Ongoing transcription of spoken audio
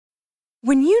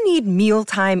When you need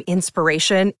mealtime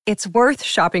inspiration, it's worth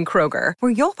shopping Kroger,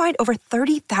 where you'll find over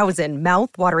 30,000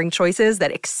 mouth-watering choices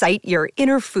that excite your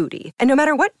inner foodie. And no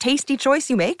matter what tasty choice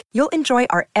you make, you'll enjoy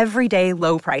our everyday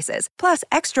low prices, plus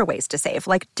extra ways to save,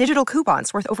 like digital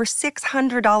coupons worth over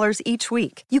 $600 each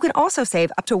week. You can also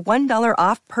save up to $1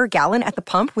 off per gallon at the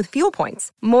pump with fuel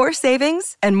points. More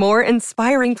savings and more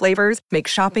inspiring flavors make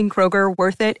shopping Kroger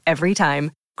worth it every time.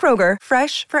 Kroger,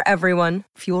 fresh for everyone.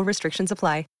 Fuel restrictions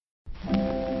apply.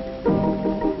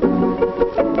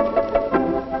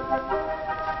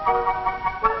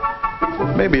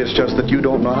 Maybe it's just that you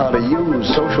don't know how to use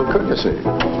social courtesy.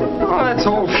 Oh, that's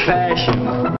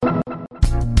old-fashioned.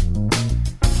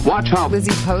 Watch how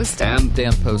Lizzie Post and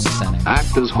Dan Post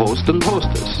act as host and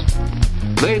hostess.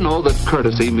 They know that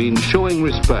courtesy means showing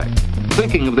respect,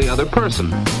 thinking of the other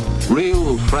person,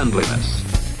 real friendliness.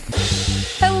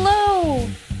 Hello!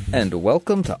 And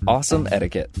welcome to Awesome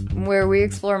Etiquette, where we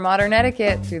explore modern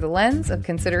etiquette through the lens of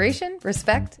consideration,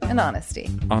 respect, and honesty.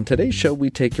 On today's show, we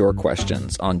take your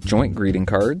questions on joint greeting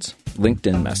cards,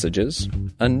 LinkedIn messages,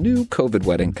 a new COVID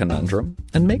wedding conundrum,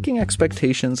 and making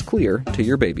expectations clear to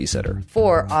your babysitter.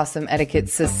 For Awesome Etiquette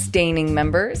sustaining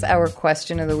members, our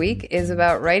question of the week is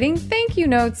about writing thank you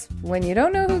notes when you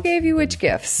don't know who gave you which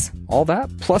gifts. All that,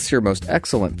 plus your most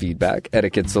excellent feedback,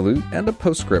 etiquette salute, and a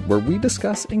postscript where we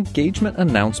discuss engagement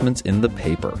announcements in the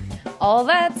paper. All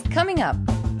that's coming up.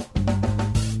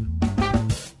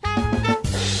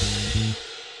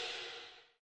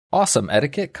 Awesome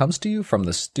Etiquette comes to you from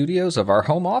the studios of our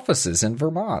home offices in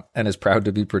Vermont and is proud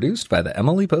to be produced by the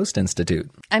Emily Post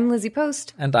Institute. I'm Lizzie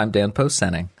Post. And I'm Dan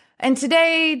Post-Senning. And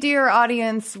today, dear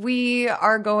audience, we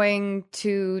are going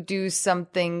to do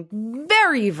something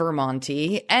very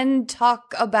Vermonty and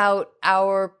talk about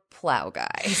our plow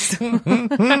guys.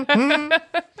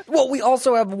 Well, we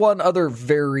also have one other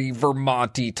very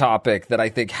Vermonty topic that I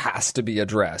think has to be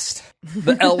addressed.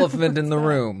 The elephant in the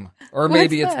room. Or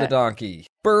maybe it's the donkey.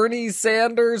 Bernie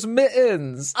Sanders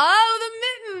mittens. Oh,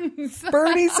 the mittens.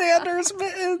 Bernie Sanders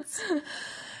mittens.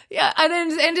 Yeah,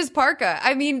 and his parka.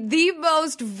 I mean, the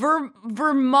most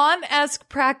Vermont-esque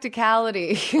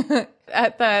practicality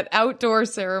at that outdoor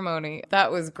ceremony.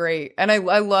 That was great. And I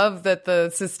love that the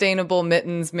sustainable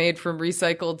mittens made from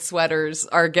recycled sweaters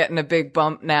are getting a big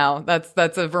bump now.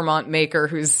 That's a Vermont maker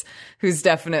who's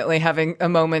definitely having a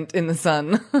moment in the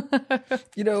sun.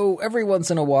 You know, every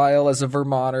once in a while as a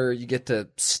Vermonter, you get to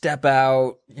step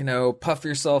out, you know, puff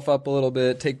yourself up a little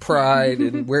bit, take pride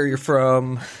in where you're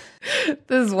from.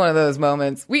 This is one of those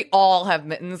moments. We all have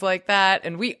mittens like that,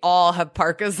 and we all have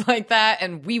parkas like that,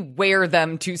 and we wear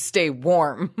them to stay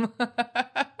warm.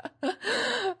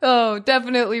 Oh,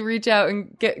 definitely reach out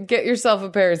and get yourself a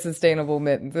pair of sustainable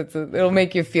mittens. It'll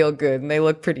make you feel good, and they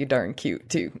look pretty darn cute,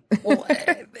 too. Well,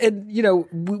 and, you know,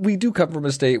 we do come from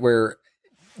a state where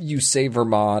you say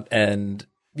Vermont and,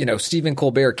 you know, Stephen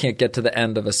Colbert can't get to the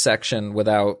end of a section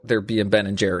without there being Ben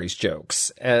and Jerry's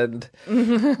jokes. And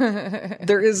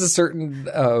there is a certain,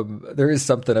 there is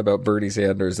something about Bernie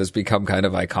Sanders that's become kind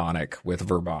of iconic with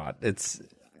Vermont.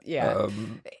 Yeah.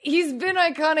 He's been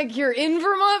iconic here in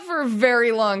Vermont for a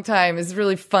very long time. It's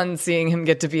really fun seeing him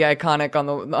get to be iconic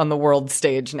on the world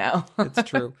stage now. It's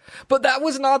true. But that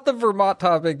was not the Vermont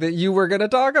topic that you were going to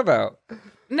talk about.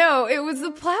 No, it was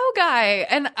the plow guy.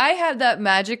 And I had that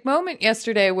magic moment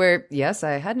yesterday where, yes,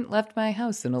 I hadn't left my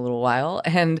house in a little while.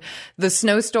 And the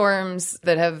snowstorms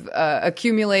that have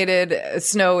accumulated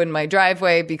snow in my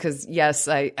driveway, because, yes,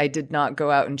 I did not go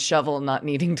out and shovel, not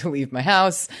needing to leave my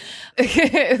house,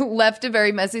 left a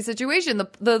very messy situation.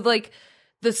 The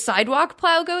sidewalk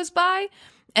plow goes by.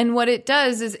 And what it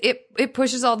does is it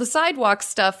pushes all the sidewalk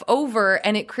stuff over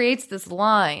and it creates this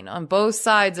line on both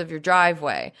sides of your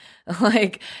driveway.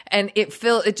 And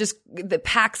it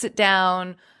packs it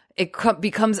down. It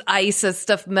becomes ice as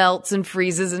stuff melts and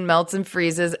freezes and melts and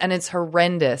freezes. And it's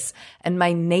horrendous. And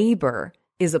my neighbor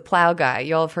is a plow guy.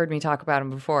 Y'all have heard me talk about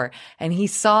him before. And he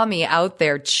saw me out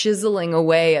there chiseling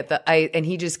away at the ice, and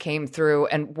he just came through,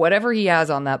 and whatever he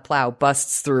has on that plow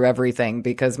busts through everything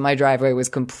because my driveway was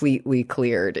completely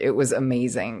cleared. It was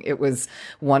amazing. It was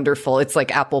wonderful. It's like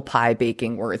apple pie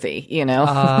baking worthy, you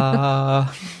know?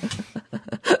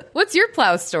 What's your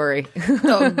plow story?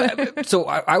 So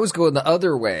I was going the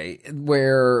other way,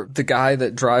 where the guy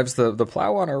that drives the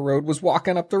plow on our road was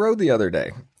walking up the road the other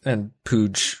day, and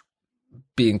Pooch,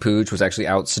 being Pooch, was actually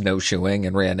out snowshoeing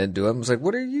and ran into him. I was like,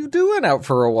 "What are you doing out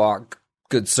for a walk,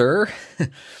 good sir?"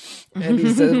 And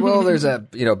he said, "Well, there's a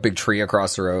big tree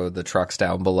across the road. The truck's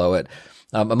down below it.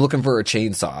 I'm looking for a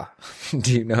chainsaw.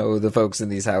 Do you know the folks in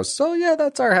these houses?" "Oh yeah,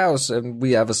 that's our house, and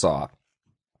we have a saw."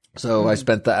 So I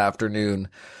spent the afternoon,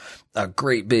 a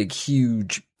great big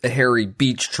huge hairy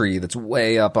beech tree that's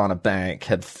way up on a bank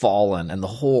had fallen, and the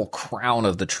whole crown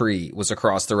of the tree was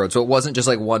across the road. So it wasn't just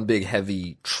like one big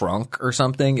heavy trunk or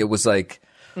something. It was like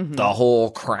the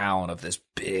whole crown of this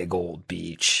big old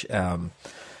beech. And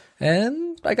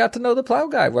I got to know the plow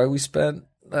guy, where we spent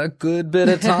a good bit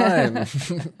of time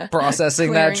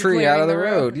processing that tree out of the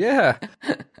road. Yeah.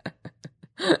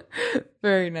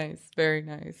 Very nice. Very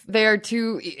nice. They are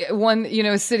one,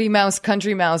 city mouse,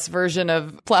 country mouse version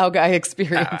of plow guy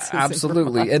experiences.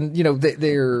 Absolutely. And,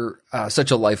 they're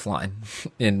such a lifeline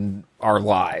in our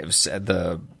lives.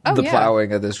 The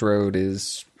plowing of this road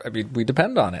we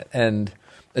depend on it. And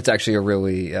it's actually a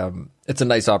really, it's a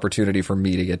nice opportunity for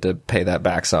me to get to pay that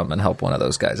back some and help one of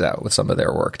those guys out with some of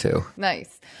their work too.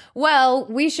 Nice. Well,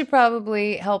 we should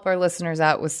probably help our listeners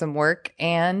out with some work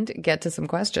and get to some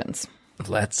questions.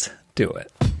 Let's do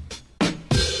it.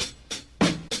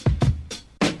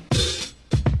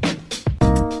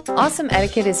 Awesome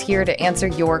Etiquette is here to answer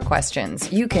your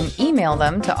questions. You can email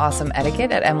them to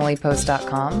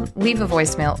awesomeetiquette@emilypost.com, leave a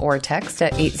voicemail or text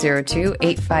at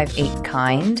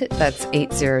 802-858-KIND. That's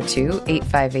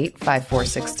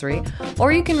 802-858-5463.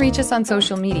 Or you can reach us on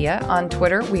social media. On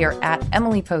Twitter, we are at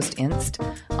EmilyPostInst.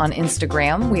 On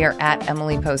Instagram, we are at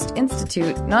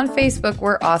EmilyPostInstitute. And on Facebook,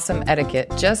 we're Awesome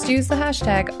Etiquette. Just use the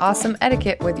hashtag Awesome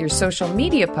Etiquette with your social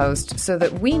media post so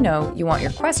that we know you want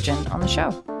your question on the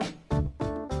show.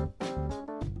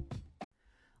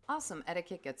 Awesome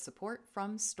Etiquette gets support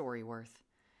from Storyworth.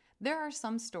 There are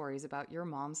some stories about your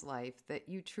mom's life that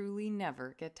you truly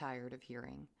never get tired of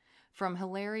hearing. From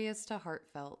hilarious to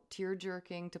heartfelt,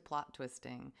 tear-jerking to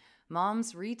plot-twisting,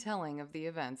 Mom's retelling of the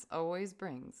events always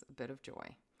brings a bit of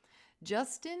joy.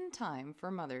 Just in time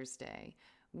for Mother's Day,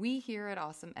 we here at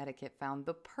Awesome Etiquette found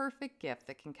the perfect gift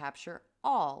that can capture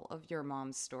all of your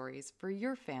mom's stories for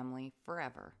your family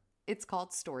forever. It's called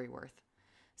Storyworth.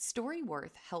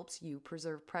 Storyworth helps you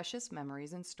preserve precious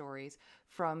memories and stories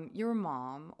from your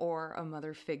mom or a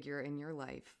mother figure in your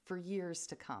life for years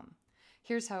to come.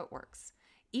 Here's how it works.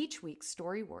 Each week,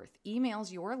 Storyworth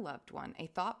emails your loved one a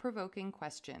thought-provoking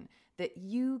question that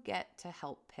you get to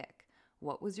help pick.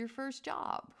 What was your first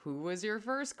job? Who was your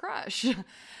first crush?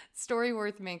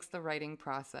 Storyworth makes the writing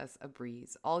process a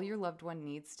breeze. All your loved one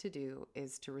needs to do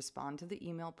is to respond to the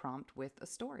email prompt with a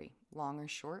story. Long or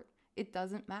short, it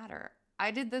doesn't matter. I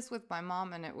did this with my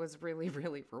mom, and it was really,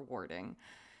 really rewarding.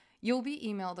 You'll be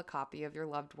emailed a copy of your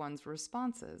loved one's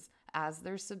responses as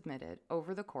they're submitted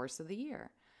over the course of the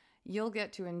year. You'll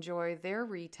get to enjoy their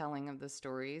retelling of the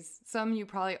stories, some you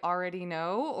probably already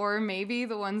know, or maybe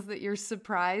the ones that you're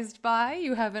surprised by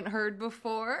you haven't heard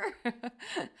before.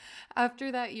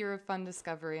 After that year of fun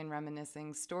discovery and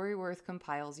reminiscing, Storyworth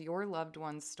compiles your loved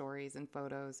one's stories and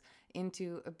photos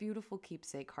into a beautiful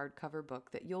keepsake hardcover book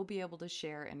that you'll be able to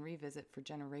share and revisit for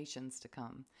generations to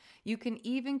come. You can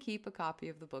even keep a copy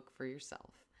of the book for yourself.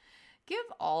 Give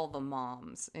all the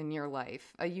moms in your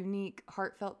life a unique,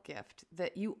 heartfelt gift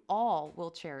that you all will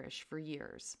cherish for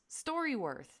years.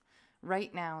 Storyworth.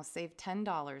 Right now, save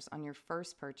 $10 on your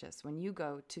first purchase when you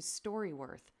go to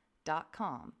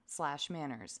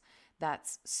storyworth.com/manners.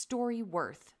 That's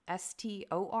Storyworth,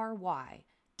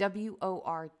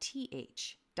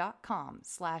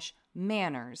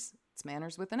 STORYWORTH.com/manners. It's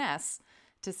manners with an S,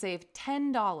 to save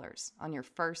 $10 on your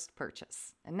first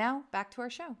purchase. And now, back to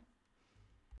our show.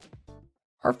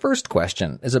 Our first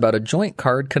question is about a joint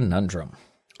card conundrum.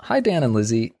 Hi, Dan and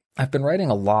Lizzie. I've been writing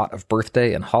a lot of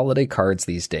birthday and holiday cards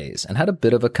these days and had a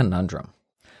bit of a conundrum.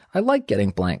 I like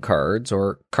getting blank cards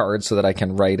or cards so that I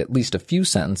can write at least a few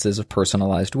sentences of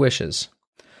personalized wishes.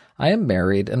 I am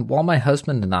married, and while my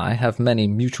husband and I have many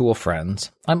mutual friends,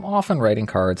 I'm often writing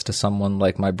cards to someone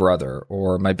like my brother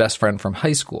or my best friend from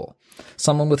high school,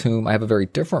 someone with whom I have a very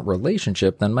different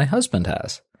relationship than my husband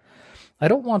has. I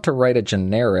don't want to write a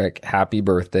generic happy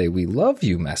birthday, we love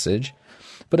you message,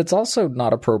 but it's also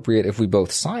not appropriate if we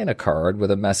both sign a card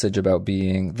with a message about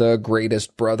being the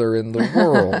greatest brother in the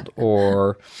world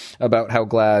or about how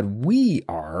glad we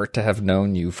are to have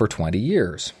known you for 20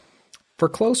 years. For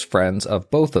close friends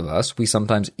of both of us, we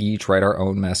sometimes each write our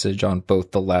own message on both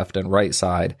the left and right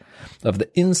side of the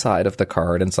inside of the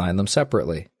card and sign them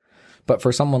separately. But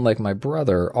for someone like my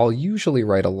brother, I'll usually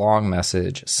write a long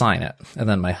message, sign it, and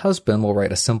then my husband will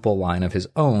write a simple line of his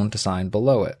own to sign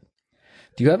below it.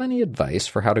 Do you have any advice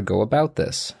for how to go about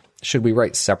this? Should we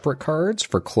write separate cards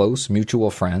for close mutual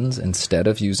friends instead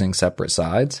of using separate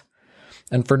sides?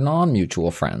 And for non-mutual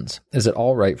friends, is it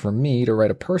all right for me to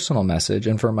write a personal message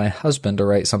and for my husband to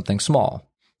write something small?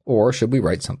 Or should we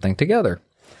write something together?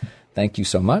 Thank you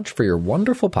so much for your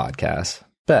wonderful podcast.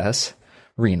 Bess,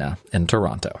 Rena in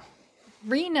Toronto.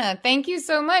 Rena, thank you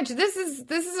so much. This is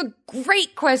a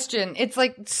great question. It's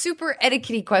like super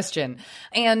etiquette-y question.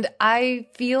 And I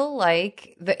feel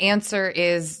like the answer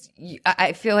is,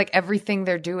 I feel like everything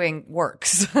they're doing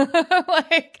works.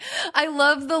 Like, I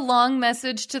love the long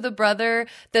message to the brother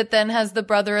that then has the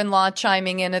brother-in-law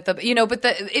chiming in at the, but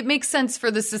it makes sense for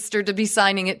the sister to be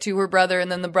signing it to her brother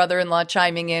and then the brother-in-law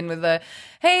chiming in with a,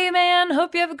 hey man,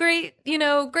 hope you have a great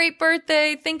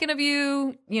birthday, thinking of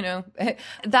you,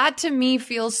 that to me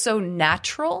feels so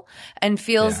natural and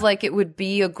feels like it would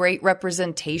be a great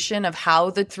representation of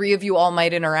how the three of you all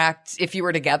might interact if you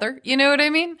were together. You know what I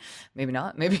mean? Maybe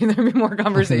not. Maybe there'd be more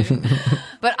conversation.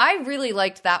 But I really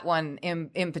liked that one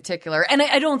in particular. And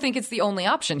I don't think it's the only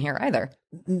option here either.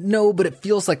 No, but it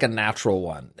feels like a natural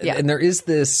one. Yeah. And there is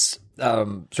this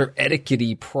sort of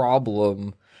etiquette-y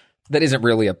problem that isn't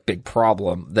really a big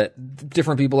problem, that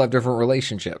different people have different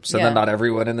relationships. And then not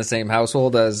everyone in the same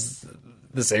household has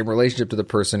the same relationship to the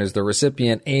person who's the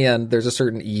recipient. And there's a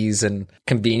certain ease and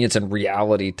convenience and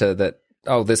reality to that.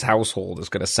 Oh, this household is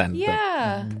going to send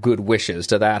the good wishes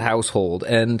to that household.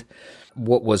 And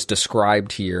what was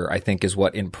described here, I think, is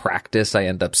what in practice I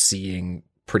end up seeing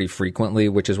pretty frequently,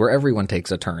 which is where everyone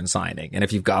takes a turn signing. And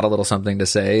if you've got a little something to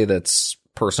say that's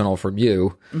personal from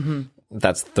you,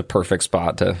 that's the perfect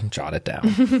spot to jot it down.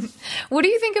 What do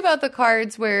you think about the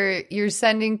cards where you're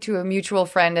sending to a mutual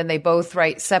friend and they both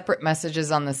write separate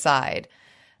messages on the side?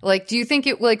 Like, do you think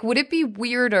would it be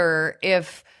weirder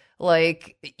if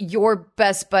your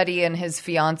best buddy and his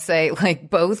fiance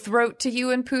both wrote to you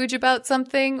and Pooj about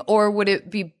something, or would it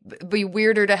be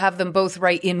weirder to have them both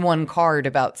write in one card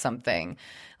about something?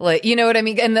 You know what I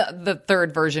mean? And the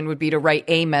third version would be to write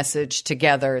a message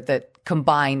together that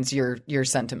combines your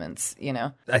sentiments,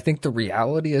 I think the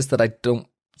reality is that I don't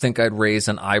think I'd raise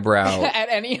an eyebrow at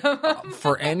any of them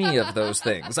for any of those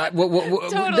things.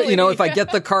 Totally. If I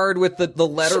get the card with the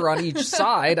letter on each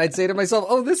side, I'd say to myself,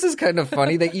 oh, this is kind of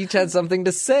funny. They each had something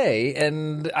to say.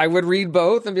 And I would read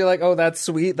both and be like, oh, that's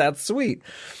sweet. That's sweet.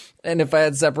 And if I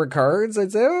had separate cards,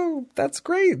 I'd say, oh, that's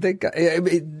great.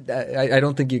 I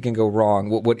don't think you can go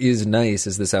wrong. What is nice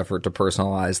is this effort to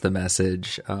personalize the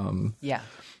message.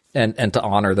 And to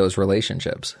honor those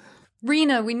relationships.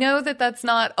 Rena, we know that that's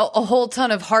not a whole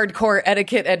ton of hardcore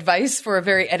etiquette advice for a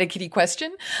very etiquette-y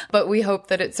question, but we hope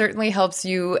that it certainly helps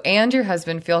you and your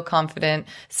husband feel confident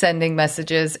sending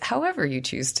messages however you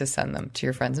choose to send them to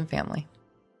your friends and family.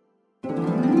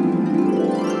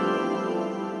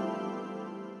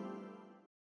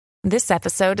 This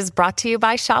episode is brought to you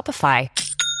by Shopify.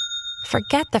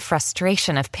 Forget the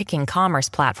frustration of picking commerce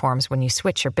platforms when you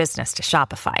switch your business to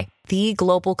Shopify, the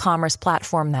global commerce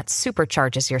platform that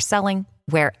supercharges your selling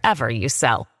wherever you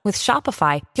sell. With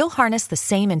Shopify, you'll harness the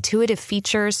same intuitive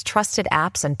features, trusted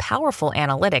apps, and powerful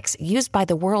analytics used by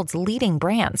the world's leading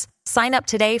brands. Sign up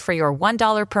today for your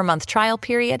 $1 per month trial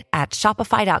period at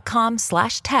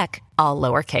shopify.com/tech, all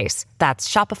lowercase. That's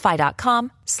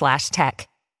shopify.com/tech.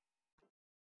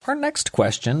 Our next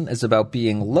question is about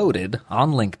being loaded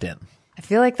on LinkedIn. I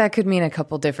feel like that could mean a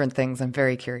couple different things. I'm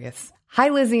very curious. Hi,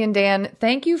 Lizzie and Dan.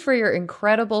 Thank you for your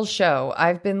incredible show.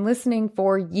 I've been listening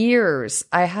for years.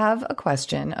 I have a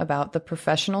question about the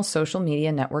professional social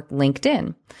media network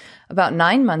LinkedIn. About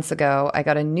 9 months ago, I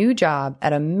got a new job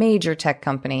at a major tech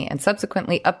company and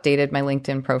subsequently updated my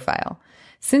LinkedIn profile.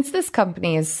 Since this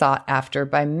company is sought after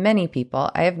by many people,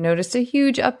 I have noticed a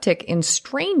huge uptick in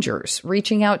strangers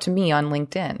reaching out to me on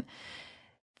LinkedIn.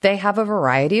 They have a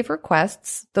variety of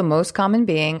requests, the most common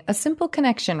being a simple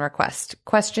connection request,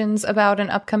 questions about an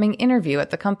upcoming interview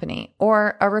at the company,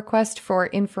 or a request for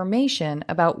information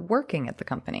about working at the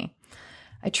company.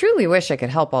 I truly wish I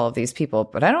could help all of these people,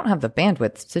 but I don't have the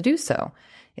bandwidth to do so.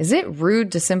 Is it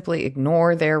rude to simply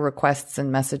ignore their requests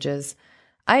and messages?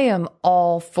 I am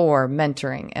all for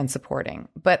mentoring and supporting,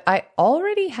 but I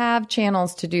already have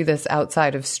channels to do this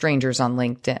outside of strangers on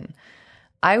LinkedIn.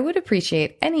 I would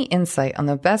appreciate any insight on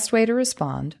the best way to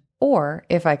respond, or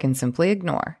if I can simply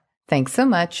ignore. Thanks so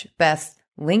much. Best,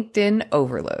 LinkedIn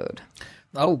Overload.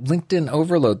 Oh, LinkedIn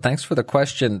Overload. Thanks for the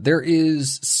question. There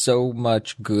is so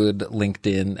much good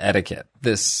LinkedIn etiquette.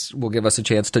 This will give us a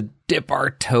chance to dip our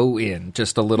toe in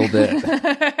just a little bit.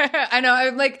 I know.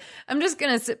 I'm just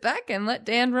going to sit back and let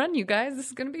Dan run, you guys. This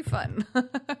is going to be fun.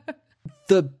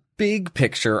 The big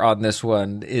picture on this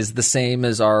one is the same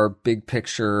as our big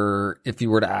picture if you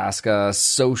were to ask a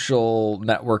social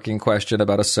networking question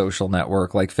about a social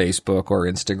network like Facebook or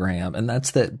Instagram. And that's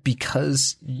that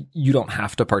because you don't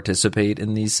have to participate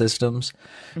in these systems,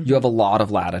 you have a lot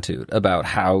of latitude about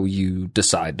how you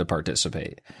decide to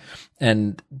participate.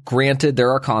 And granted, there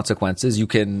are consequences. You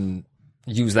can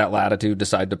use that latitude,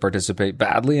 decide to participate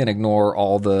badly and ignore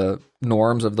all the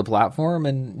norms of the platform,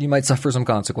 and you might suffer some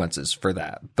consequences for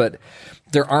that. But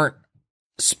there aren't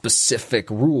specific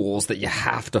rules that you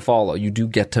have to follow. You do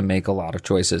get to make a lot of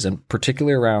choices, and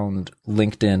particularly around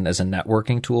LinkedIn as a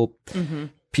networking tool,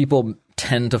 people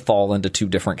tend to fall into two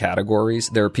different categories.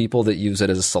 There are people that use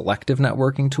it as a selective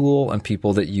networking tool and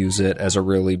people that use it as a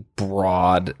really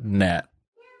broad net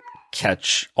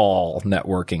catch-all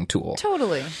networking tool.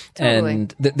 Totally.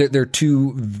 And they're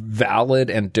two valid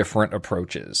and different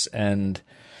approaches. And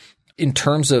in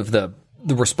terms of the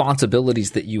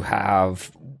responsibilities that you have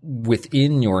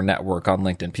within your network on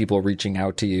LinkedIn, people reaching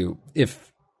out to you,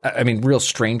 real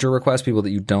stranger requests, people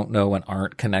that you don't know and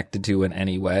aren't connected to in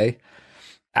any way,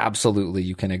 absolutely,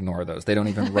 you can ignore those. They don't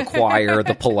even require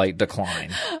the polite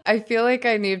decline. I feel like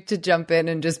I need to jump in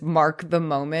and just mark the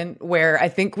moment where I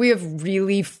think we have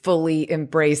really fully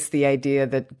embraced the idea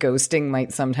that ghosting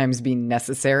might sometimes be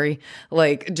necessary.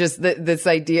 Like just this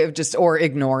idea of or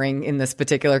ignoring in this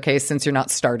particular case, since you're not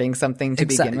starting something to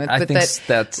begin with. I think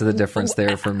that's the difference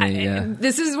there for me. Yeah.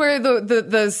 This is where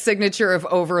the signature of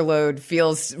overload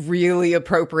feels really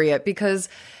appropriate, because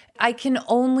I can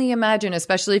only imagine,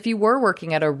 especially if you were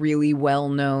working at a really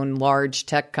well-known large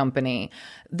tech company,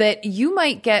 that you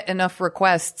might get enough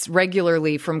requests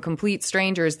regularly from complete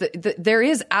strangers that there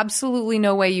is absolutely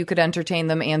no way you could entertain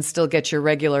them and still get your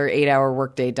regular 8-hour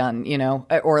workday done,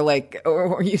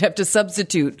 or you'd have to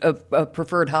substitute a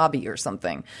preferred hobby or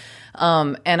something.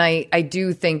 And I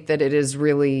do think that it is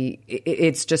really,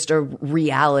 it's just a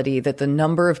reality that the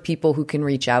number of people who can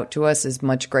reach out to us is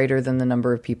much greater than the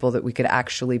number of people that we could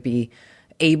actually be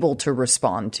able to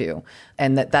respond to.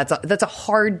 And that's a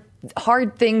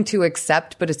hard thing to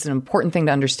accept, but it's an important thing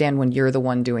to understand when you're the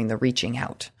one doing the reaching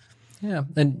out. Yeah.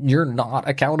 And you're not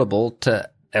accountable to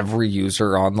every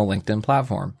user on the LinkedIn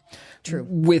platform. True.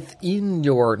 Within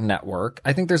your network,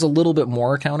 I think there's a little bit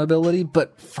more accountability,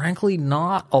 but frankly,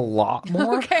 not a lot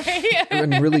more. Okay.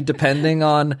 And really depending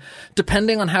on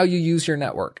how you use your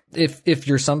network. If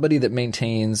you're somebody that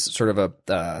maintains sort of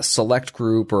a select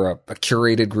group or a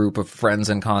curated group of friends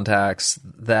and contacts,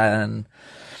 then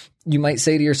you might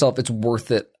say to yourself, it's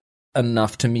worth it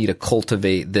enough to me to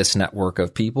cultivate this network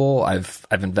of people. I've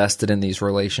invested in these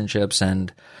relationships,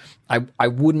 and I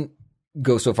wouldn't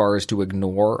go so far as to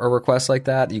ignore a request like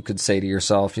that. You could say to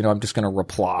yourself, I'm just going to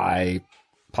reply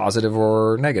positive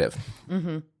or negative.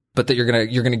 Mm-hmm. But that you're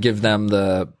going to give them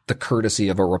the courtesy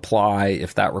of a reply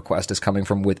if that request is coming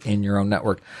from within your own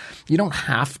network. You don't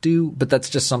have to, but that's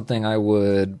just something I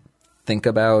would think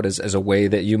about as a way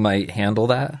that you might handle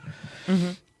that.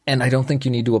 Mm-hmm. And I don't think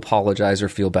you need to apologize or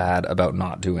feel bad about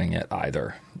not doing it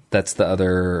either. That's the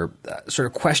other sort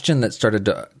of question that started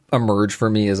to emerge for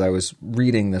me as I was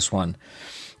reading this one,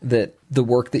 that the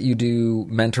work that you do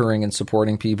mentoring and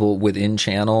supporting people within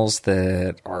channels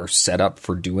that are set up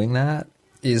for doing that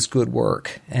is good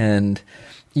work. And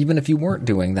even if you weren't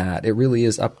doing that, it really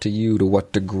is up to you to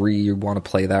what degree you want to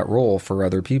play that role for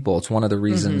other people. It's one of the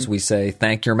reasons we say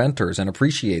thank your mentors and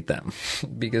appreciate them,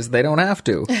 because they don't have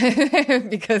to.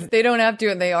 Because they don't have to,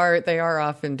 and they are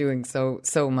often doing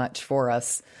so much for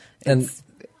us. It's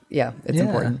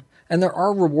important. And there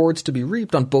are rewards to be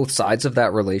reaped on both sides of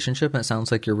that relationship, and it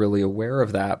sounds like you're really aware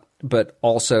of that. But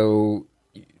also,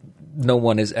 no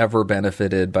one is ever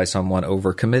benefited by someone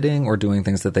overcommitting or doing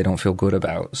things that they don't feel good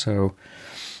about. So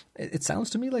it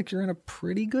sounds to me like you're in a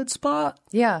pretty good spot.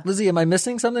 Yeah. Lizzie, am I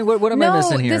missing something? What am I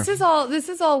missing here? This is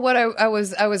all what I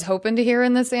was hoping to hear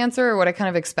in this answer, or what I kind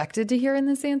of expected to hear in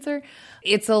this answer.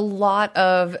 It's a lot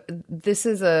of, this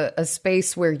is a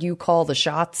space where you call the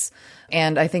shots.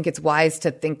 And I think it's wise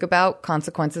to think about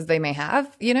consequences they may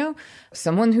have.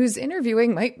 Someone who's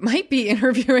interviewing might be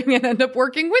interviewing and end up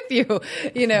working with you,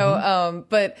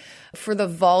 but for the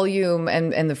volume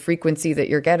and the frequency that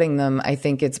you're getting them, I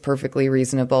think it's perfectly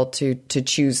reasonable to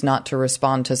choose not to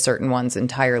respond to certain ones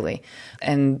entirely.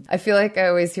 And I feel like I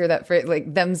always hear that phrase,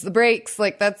 like, them's the breaks.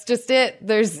 Like, that's just it.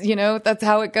 There's, that's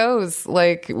how it goes.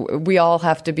 Like, we all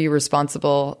have to be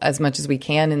responsible as much as we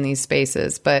can in these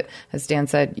spaces. But as Dan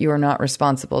said, you are not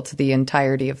responsible to the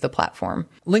entirety of the platform.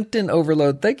 LinkedIn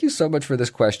Overload, thank you so much for this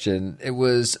question. It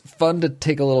was fun to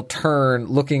take a little turn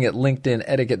looking at LinkedIn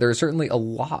etiquette. There's certainly a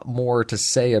lot more to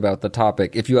say about the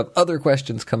topic. If you have other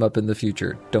questions come up in the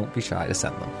future, don't be shy to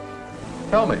send them.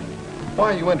 Tell me,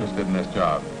 why are you interested in this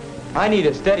job? I need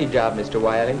a steady job, Mr.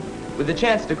 Wiley, with a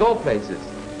chance to go places.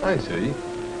 I see.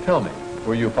 Tell me,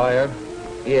 were you fired?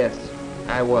 Yes,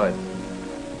 I was.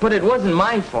 But it wasn't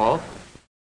my fault.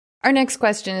 Our next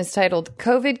question is titled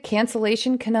COVID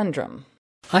Cancellation Conundrum.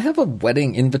 I have a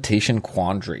wedding invitation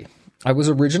quandary. I was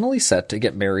originally set to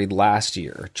get married last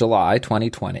year, July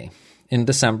 2020. In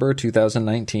December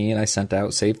 2019, I sent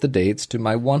out save the dates to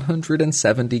my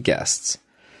 170 guests.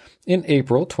 In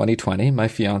April 2020, my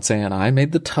fiancé and I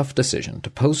made the tough decision to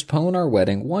postpone our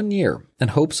wedding 1 year in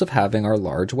hopes of having our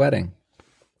large wedding.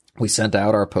 We sent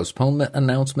out our postponement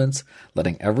announcements,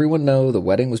 letting everyone know the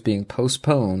wedding was being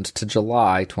postponed to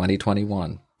July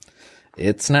 2021.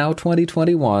 It's now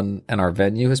 2021, and our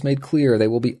venue has made clear they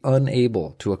will be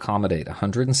unable to accommodate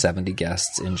 170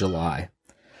 guests in July.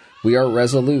 We are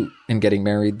resolute in getting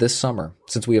married this summer,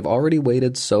 since we have already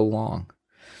waited so long.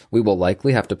 We will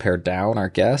likely have to pare down our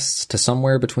guests to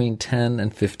somewhere between 10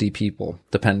 and 50 people,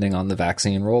 depending on the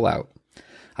vaccine rollout.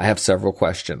 I have several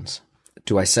questions.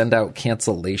 Do I send out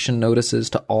cancellation notices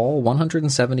to all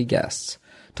 170 guests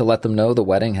to let them know the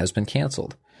wedding has been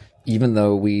canceled, even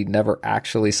though we never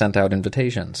actually sent out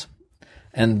invitations?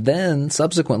 And then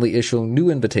subsequently issue new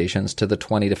invitations to the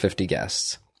 20 to 50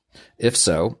 guests? If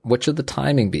so, what should the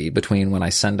timing be between when I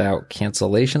send out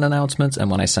cancellation announcements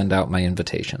and when I send out my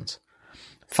invitations?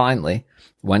 Finally,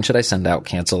 when should I send out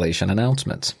cancellation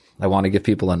announcements? I want to give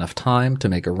people enough time to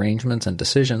make arrangements and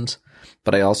decisions,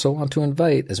 but I also want to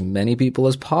invite as many people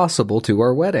as possible to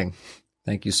our wedding.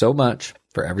 Thank you so much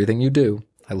for everything you do.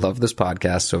 I love this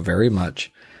podcast so very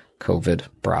much. COVID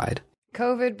Bride.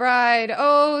 COVID Bride.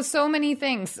 Oh, so many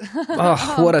things.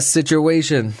 Oh, what a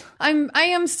situation. I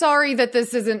am sorry that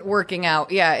this isn't working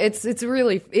out. Yeah, it is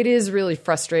really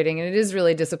frustrating, and it is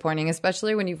really disappointing,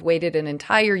 especially when you've waited an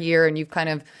entire year and you've kind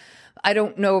of, I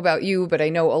don't know about you, but I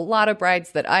know a lot of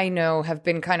brides that I know have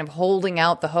been kind of holding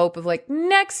out the hope of like,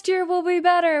 next year will be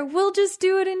better. We'll just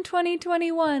do it in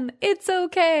 2021. It's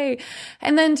okay.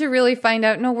 And then to really find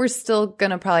out, no, we're still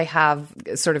going to probably have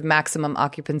sort of maximum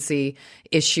occupancy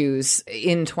issues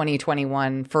in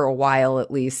 2021 for a while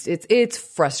at least. It's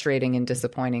frustrating and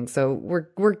disappointing. So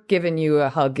we're giving you a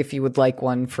hug if you would like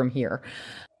one from here.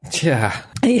 Yeah.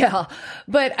 Yeah.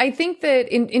 But I think that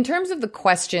in terms of the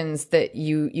questions that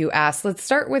you asked, let's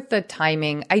start with the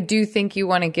timing. I do think you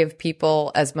want to give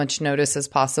people as much notice as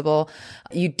possible.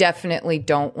 You definitely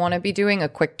don't want to be doing a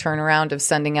quick turnaround of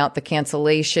sending out the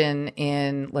cancellation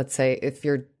in, let's say, if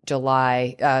you're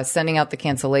July, sending out the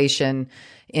cancellation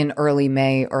in early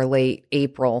May or late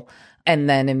April, and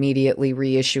then immediately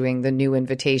reissuing the new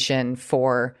invitation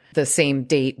for the same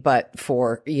date, but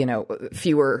for,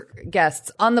 fewer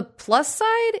guests. On the plus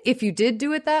side, if you did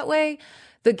do it that way,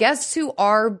 the guests who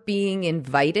are being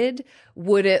invited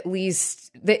would at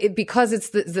least, because it's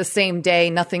the same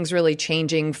day, nothing's really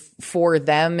changing for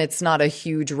them. It's not a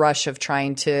huge rush of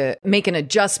trying to make an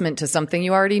adjustment to something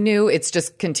you already knew. It's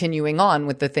just continuing on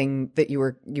with the thing that you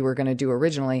were going to do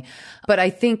originally. But I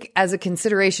think as a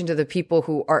consideration to the people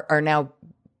who are now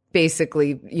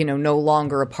basically, no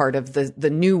longer a part of the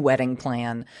new wedding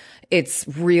plan, it's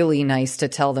really nice to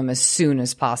tell them as soon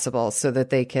as possible so that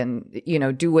they can,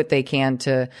 do what they can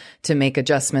to make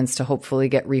adjustments to hopefully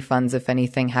get refunds if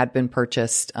anything had been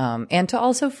purchased, and to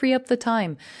also free up the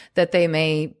time that they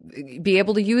may be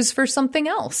able to use for something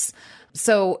else.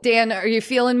 So, Dan, are you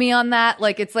feeling me on that?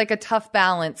 Like, it's like a tough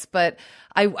balance, but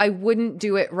I wouldn't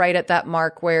do it right at that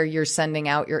mark where you're sending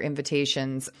out your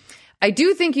invitations. I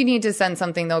do think you need to send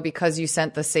something, though, because you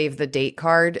sent the save the date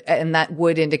card, and that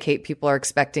would indicate people are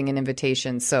expecting an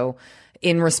invitation. So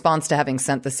in response to having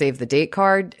sent the save the date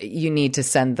card, you need to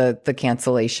send the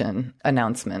cancellation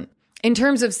announcement. In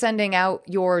terms of sending out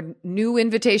your new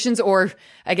invitations, or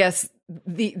I guess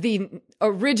the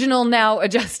original now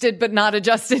adjusted but not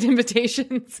adjusted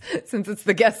invitations, since it's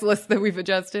the guest list that we've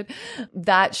adjusted,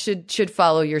 that should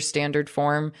follow your standard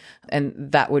form. And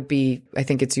that would be, I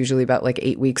think it's usually about like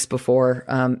 8 weeks before,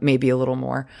 maybe a little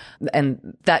more.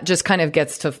 And that just kind of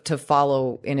gets to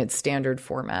follow in its standard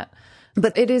format.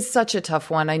 But it is such a tough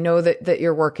one. I know that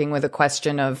you're working with a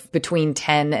question of between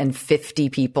 10 and 50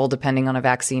 people, depending on a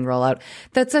vaccine rollout.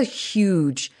 That's a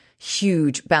huge,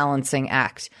 huge balancing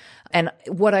act. And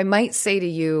what I might say to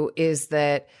you is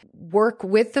that work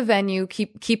with the venue,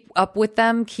 keep up with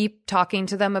them, keep talking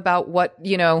to them about what,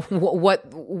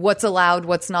 what's allowed,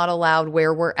 what's not allowed,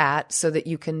 where we're at, so that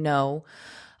you can know.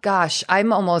 Gosh,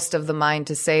 I'm almost of the mind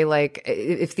to say, like,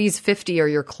 if these 50 are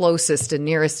your closest and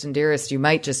nearest and dearest, you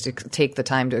might just take the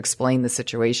time to explain the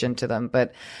situation to them.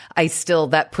 But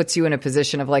that puts you in a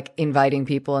position of like inviting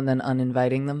people and then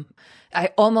uninviting them. I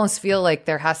almost feel like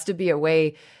there has to be a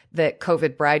way that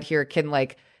COVID Bride here can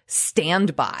like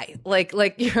stand by, like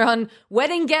you're on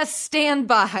wedding guest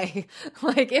standby.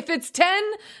 Like if it's 10,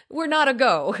 we're not a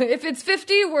go. If it's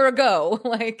 50, we're a go.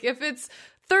 Like if it's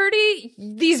 30,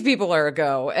 these people are a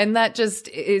go. And that just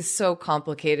is so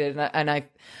complicated. And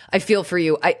I feel for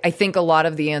you. I think a lot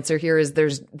of the answer here is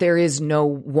there is no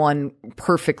one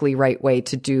perfectly right way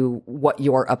to do what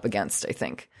you're up against, I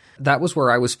think. That was where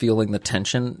I was feeling the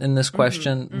tension in this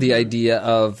question. The idea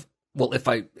of, well, if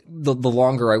the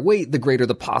longer I wait, the greater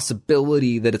the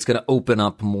possibility that it's going to open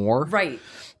up more. Right.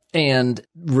 And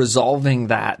resolving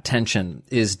that tension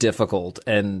is difficult.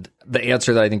 And the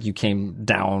answer that I think you came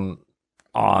down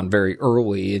on very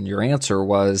early in your answer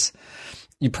was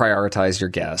you prioritize your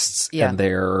guests and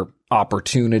their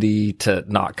opportunity to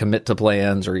not commit to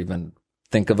plans or even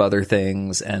think of other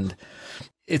things. And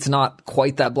it's not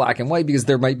quite that black and white, because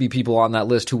there might be people on that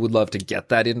list who would love to get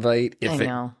that invite if it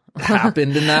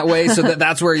happened in that way. So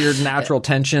that's where your natural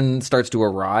tension starts to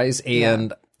arise.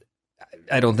 And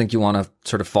I don't think you want to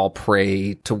sort of fall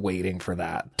prey to waiting for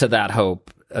that, to that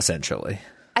hope, essentially.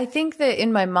 I think that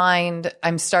in my mind,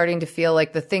 I'm starting to feel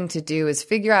like the thing to do is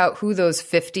figure out who those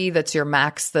 50, that's your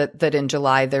max, that in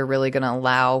July they're really going to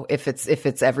allow, if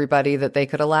it's everybody that they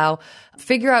could allow.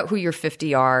 Figure out who your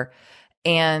 50 are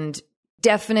and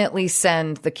definitely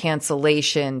send the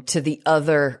cancellation to the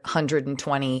other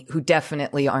 120 who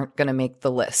definitely aren't going to make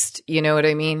the list. You know what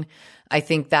I mean? I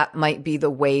think that might be the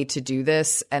way to do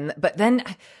this. But then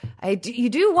you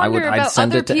do wonder about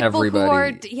other people who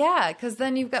are, because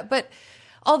then you've got, but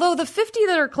although the 50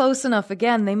 that are close enough,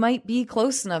 again, they might be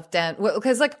close enough, Dan,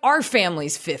 because like our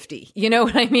family's 50, you know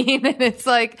what I mean? And it's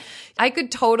like, I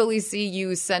could totally see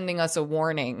you sending us a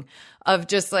warning of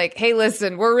just like, hey,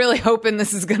 listen, we're really hoping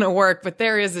this is going to work, but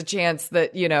there is a chance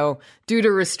that, you know, due to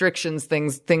restrictions,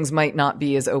 things might not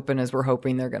be as open as we're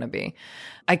hoping they're going to be.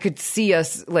 I could see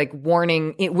us like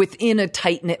warning within a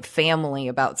tight knit family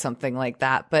about something like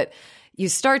that. But you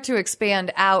start to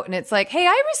expand out and it's like, hey,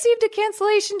 I received a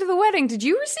cancellation to the wedding. Did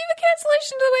you receive a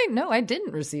cancellation to the wedding? No, I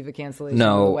didn't receive a cancellation to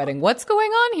the wedding. What's going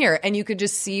on here? And you could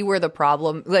just see where the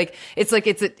problem,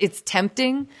 it's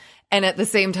tempting. And at the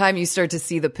same time, you start to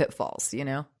see the pitfalls, you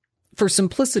know? For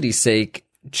simplicity's sake,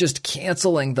 just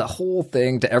canceling the whole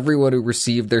thing to everyone who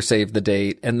received their save the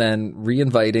date and then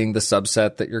re-inviting the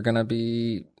subset that you're going to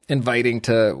be inviting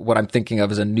to what I'm thinking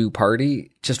of as a new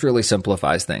party just really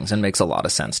simplifies things and makes a lot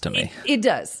of sense to me. It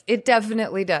does. It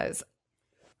definitely does.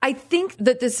 I think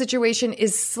that this situation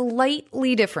is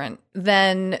slightly different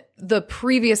than the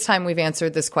previous time we've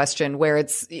answered this question, where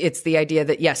it's the idea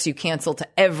that, yes, you cancel to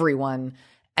everyone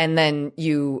and then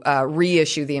you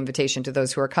reissue the invitation to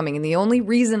those who are coming. And the only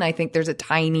reason I think there's a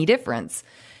tiny difference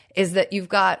is that you've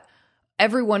got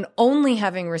everyone only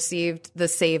having received the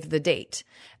save the date.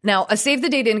 Now, a save the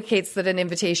date indicates that an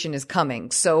invitation is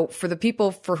coming. So for the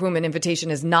people for whom an invitation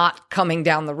is not coming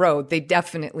down the road, they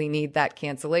definitely need that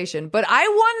cancellation. But I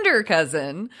wonder,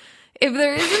 cousin, if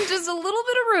there isn't just a little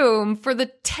bit of room for the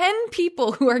 10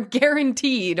 people who are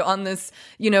guaranteed on this,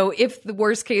 you know, if the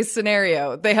worst case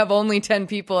scenario, they have only 10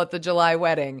 people at the July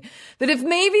wedding, that if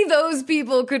maybe those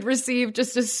people could receive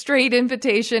just a straight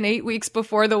invitation 8 weeks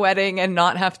before the wedding and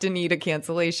not have to need a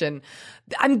cancellation.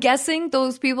 I'm guessing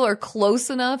those people are close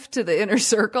enough to the inner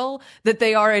circle that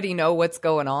they already know what's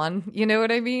going on. You know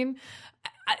what I mean?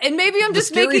 And maybe I'm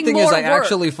just making more work. The scary thing is I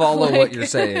actually follow what you're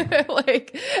saying.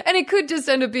 And it could just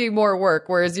end up being more work,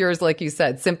 whereas yours, like you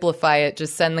said, simplify it.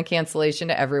 Just send the cancellation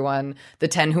to everyone. The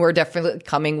 10 who are definitely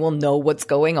coming will know what's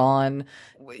going on.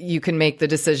 You can make the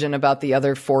decision about the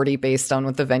other 40 based on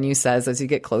what the venue says as you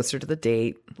get closer to the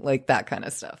date, like that kind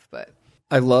of stuff. But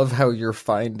I love how you're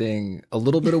finding a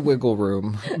little bit of wiggle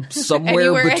room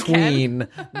somewhere between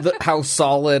how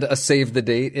solid a save the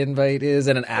date invite is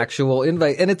and an actual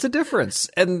invite. And it's a difference.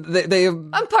 And they have...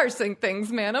 I'm parsing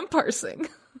things, man. I'm parsing.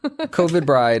 COVID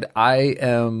Bride, I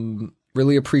am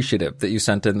really appreciative that you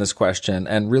sent in this question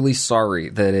and really sorry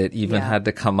that it even had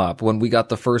to come up. When we got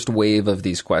the first wave of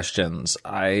these questions,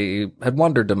 I had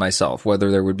wondered to myself whether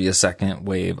there would be a second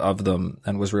wave of them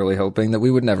and was really hoping that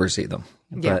we would never see them.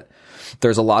 Yeah. But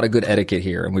there's a lot of good etiquette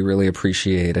here, and we really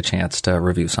appreciate a chance to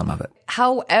review some of it.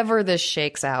 However this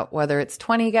shakes out, whether it's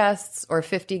 20 guests or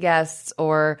 50 guests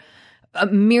or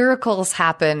miracles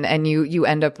happen and you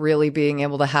end up really being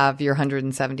able to have your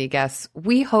 170 guests,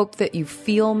 we hope that you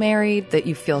feel married, that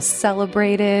you feel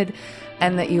celebrated,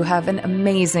 and that you have an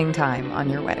amazing time on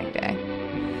your wedding day.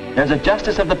 There's a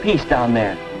justice of the peace down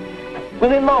there.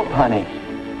 We'll elope, honey.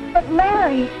 But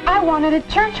Larry, I wanted a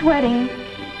church wedding.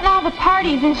 And all the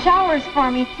parties and showers for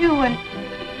me, too, and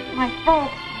my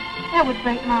folks. That would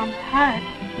break Mom's heart.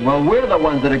 Well, we're the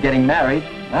ones that are getting married,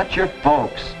 not your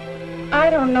folks. I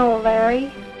don't know,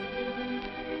 Larry.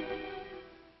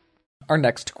 Our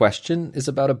next question is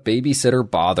about a babysitter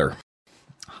bother.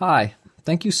 Hi,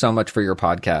 Thank you so much for your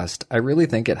podcast. I really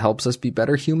think it helps us be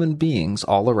better human beings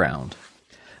all around.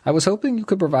 I was hoping you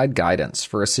could provide guidance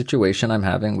for a situation I'm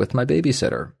having with my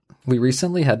babysitter. We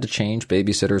recently had to change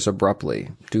babysitters abruptly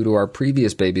due to our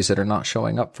previous babysitter not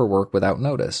showing up for work without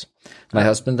notice. My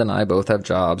husband and I both have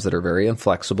jobs that are very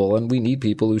inflexible, and we need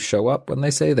people who show up when they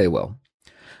say they will.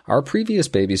 Our previous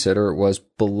babysitter was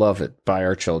beloved by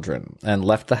our children and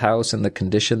left the house in the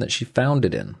condition that she found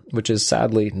it in, which is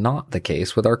sadly not the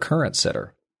case with our current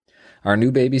sitter. Our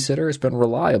new babysitter has been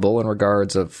reliable in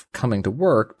regards of coming to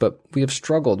work, but we have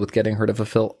struggled with getting her to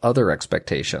fulfill other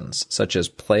expectations, such as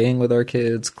playing with our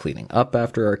kids, cleaning up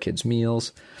after our kids'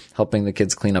 meals, helping the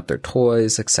kids clean up their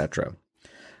toys, etc.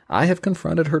 I have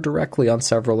confronted her directly on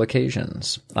several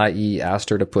occasions, i.e. asked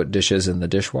her to put dishes in the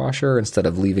dishwasher instead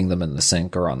of leaving them in the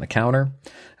sink or on the counter,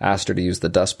 asked her to use the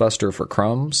dustbuster for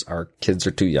crumbs. Our kids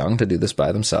are too young to do this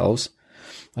by themselves.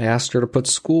 I asked her to put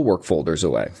schoolwork folders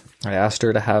away. I asked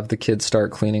her to have the kids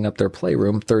start cleaning up their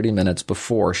playroom 30 minutes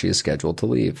before she is scheduled to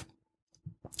leave.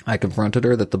 I confronted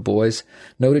her that the boys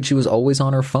noted she was always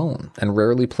on her phone and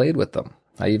rarely played with them.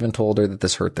 I even told her that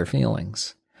this hurt their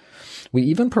feelings. We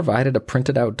even provided a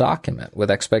printed out document with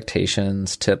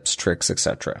expectations, tips, tricks,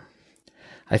 etc.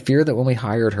 I fear that when we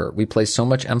hired her, we placed so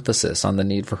much emphasis on the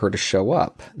need for her to show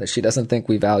up that she doesn't think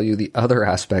we value the other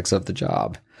aspects of the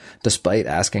job, despite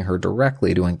asking her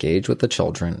directly to engage with the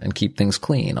children and keep things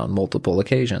clean on multiple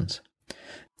occasions.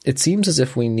 It seems as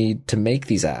if we need to make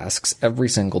these asks every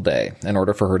single day in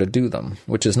order for her to do them,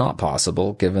 which is not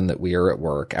possible given that we are at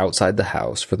work outside the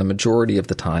house for the majority of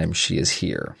the time she is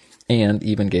here, and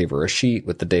even gave her a sheet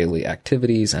with the daily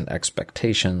activities and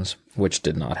expectations, which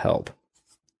did not help.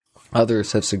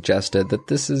 Others have suggested that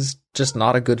this is just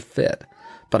not a good fit,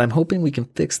 but I'm hoping we can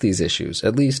fix these issues,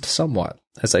 at least somewhat,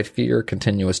 as I fear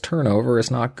continuous turnover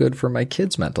is not good for my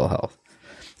kids' mental health.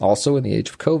 Also, in the age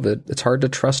of COVID, it's hard to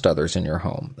trust others in your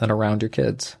home and around your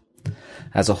kids.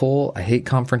 As a whole, I hate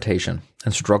confrontation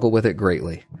and struggle with it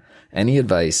greatly. Any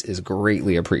advice is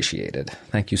greatly appreciated.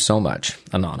 Thank you so much,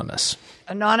 Anonymous.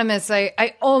 Anonymous,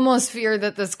 I almost fear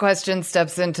that this question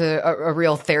steps into a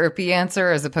real therapy answer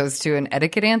as opposed to an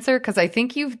etiquette answer, because I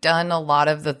think you've done a lot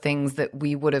of the things that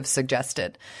we would have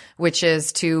suggested, which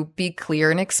is to be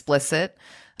clear and explicit,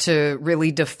 to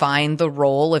really define the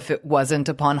role if it wasn't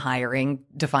upon hiring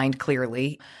defined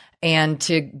clearly, and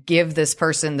to give this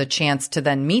person the chance to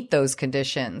then meet those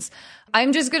conditions.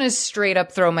 I'm just going to straight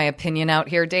up throw my opinion out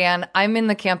here, Dan. I'm in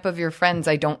the camp of your friends.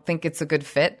 I don't think it's a good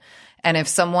fit. And if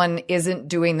someone isn't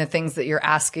doing the things that you're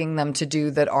asking them to do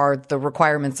that are the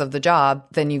requirements of the job,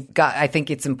 then I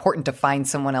think it's important to find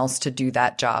someone else to do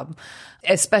that job,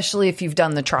 especially if you've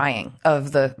done the trying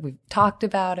of we've talked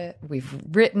about it, we've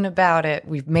written about it,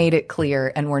 we've made it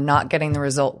clear, and we're not getting the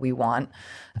result we want.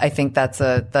 I think that's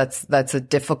a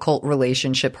difficult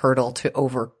relationship hurdle to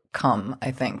overcome,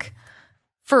 I think,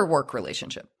 for a work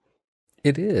relationship.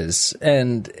 It is.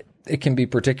 And it can be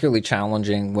particularly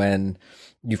challenging when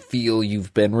you feel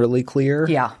you've been really clear.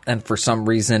 Yeah. And for some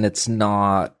reason it's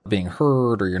not being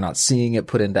heard or you're not seeing it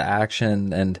put into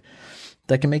action. And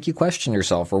that can make you question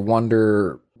yourself or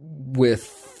wonder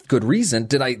with good reason,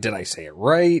 did I say it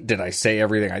right? Did I say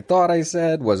everything I thought I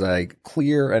said? Was I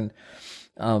clear? And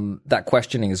that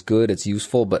questioning is good. It's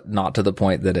useful, but not to the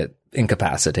point that it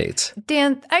incapacitates.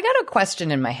 Dan, I got a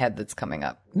question in my head that's coming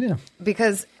up. Yeah.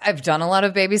 Because I've done a lot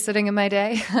of babysitting in my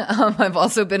day. I've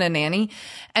also been a nanny.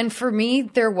 And for me,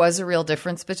 there was a real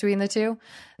difference between the two.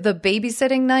 The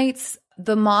babysitting nights,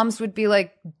 the moms would be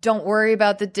like, don't worry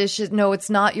about the dishes. No, it's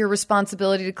not your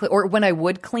responsibility to clean. Or when I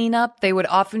would clean up, they would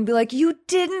often be like, you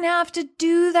didn't have to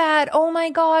do that. Oh my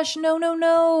gosh.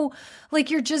 No.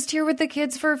 Like, you're just here with the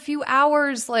kids for a few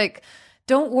hours. Like,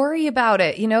 don't worry about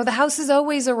it. You know, the house is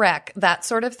always a wreck, that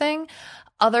sort of thing.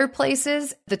 Other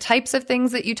places, the types of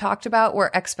things that you talked about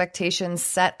where expectations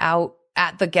set out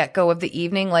at the get-go of the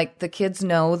evening, like the kids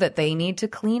know that they need to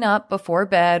clean up before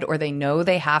bed, or they know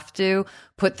they have to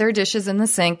put their dishes in the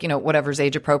sink, you know, whatever's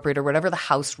age appropriate or whatever the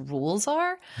house rules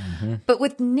are. Mm-hmm. But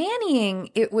with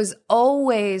nannying, it was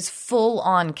always full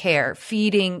on care,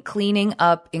 feeding, cleaning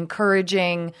up,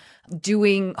 encouraging,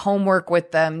 doing homework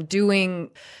with them,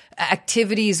 doing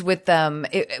activities with them,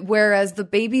 whereas the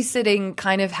babysitting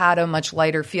kind of had a much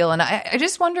lighter feel. And I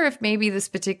just wonder if maybe this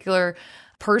particular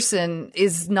person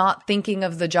is not thinking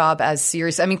of the job as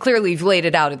serious. I mean, clearly you've laid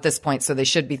it out at this point, so they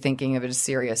should be thinking of it as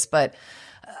serious. But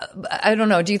I don't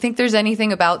know. Do you think there's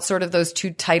anything about sort of those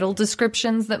two title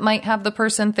descriptions that might have the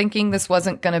person thinking this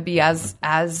wasn't going to be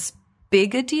as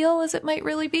big a deal as it might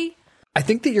really be? I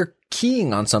think that you're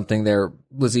keying on something there,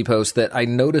 Lizzie Post, that I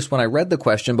noticed when I read the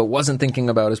question, but wasn't thinking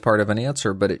about as part of an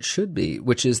answer, but it should be,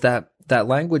 which is that that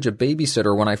language of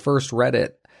babysitter, when I first read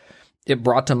it, it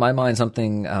brought to my mind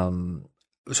something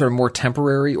sort of more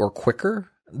temporary or quicker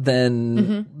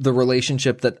than the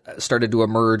relationship that started to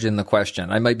emerge in the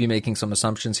question. I might be making some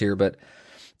assumptions here, but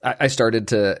I started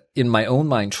to, in my own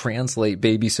mind, translate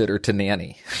babysitter to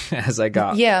nanny as I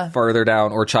got farther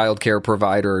down, or childcare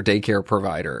provider or daycare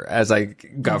provider as I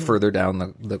got further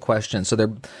down the question. So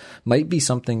there might be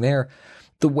something there.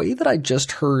 The way that I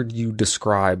just heard you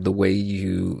describe the way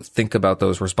you think about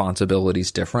those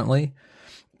responsibilities differently,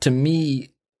 to me,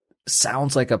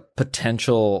 sounds like a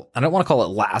potential, I don't want to call it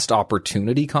last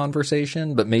opportunity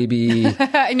conversation, but maybe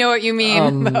I know what you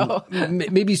mean, though.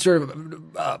 Maybe sort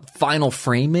of final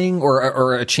framing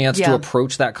or a chance to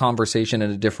approach that conversation in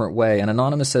a different way. And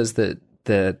Anonymous says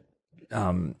that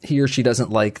he or she doesn't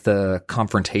like the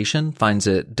confrontation, finds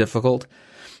it difficult.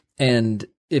 And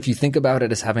if you think about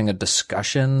it as having a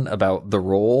discussion about the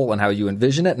role and how you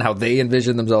envision it and how they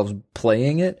envision themselves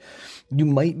playing it, you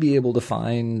might be able to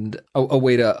find a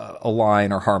way to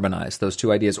align or harmonize those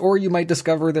two ideas. Or you might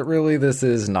discover that really this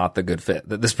is not the good fit,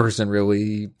 that this person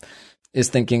really is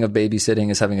thinking of babysitting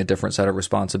as having a different set of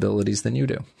responsibilities than you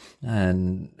do.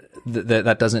 And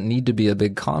that doesn't need to be a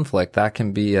big conflict. That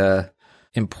can be a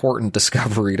important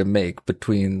discovery to make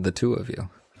between the two of you.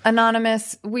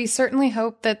 Anonymous, we certainly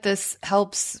hope that this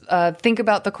helps think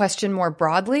about the question more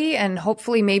broadly and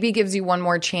hopefully maybe gives you one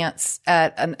more chance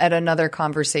at another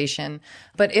conversation.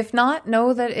 But if not,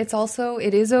 know that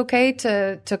it is okay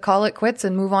to call it quits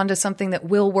and move on to something that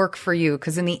will work for you.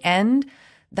 Because in the end,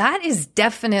 that is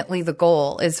definitely the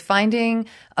goal, is finding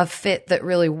a fit that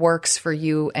really works for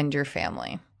you and your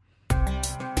family.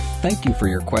 Thank you for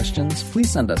your questions.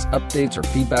 Please send us updates or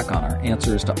feedback on our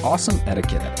answers to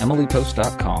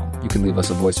awesomeetiquette@emilypost.com. You can leave us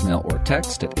a voicemail or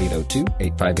text at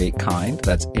 802-858-KIND.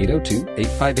 That's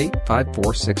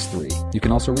 802-858-5463. You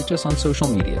can also reach us on social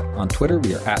media. On Twitter,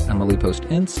 we are at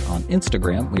EmilyPostInst. On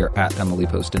Instagram, we are at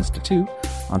EmilyPostInstitute.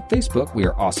 On Facebook, we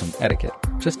are Awesome Etiquette.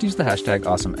 Just use the hashtag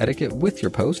Awesome Etiquette with your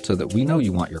post so that we know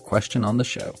you want your question on the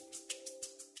show.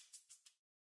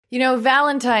 You know,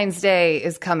 Valentine's Day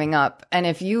is coming up, and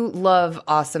if you love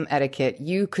Awesome Etiquette,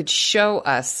 you could show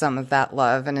us some of that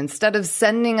love. And instead of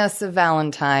sending us a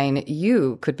Valentine,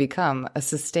 you could become a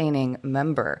sustaining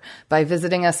member by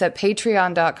visiting us at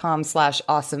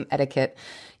patreon.com/awesomeetiquette.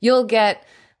 You'll get,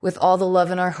 with all the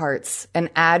love in our hearts, an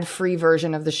ad-free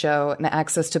version of the show and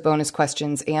access to bonus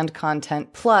questions and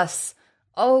content. Plus,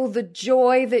 the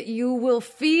joy that you will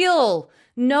feel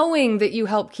knowing that you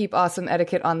help keep Awesome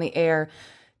Etiquette on the air.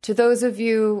 To those of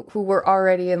you who we're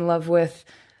already in love with,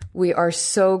 we are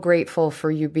so grateful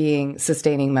for you being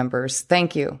sustaining members.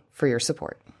 Thank you for your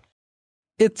support.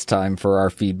 It's time for our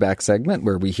feedback segment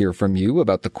where we hear from you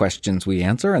about the questions we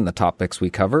answer and the topics we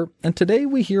cover. And today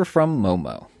we hear from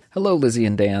Momo. Hello, Lizzie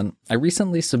and Dan. I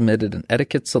recently submitted an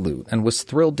etiquette salute and was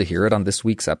thrilled to hear it on this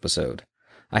week's episode.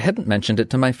 I hadn't mentioned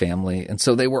it to my family, and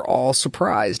so they were all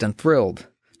surprised and thrilled.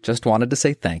 Just wanted to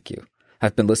say thank you.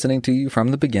 I've been listening to you from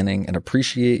the beginning and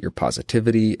appreciate your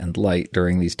positivity and light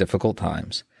during these difficult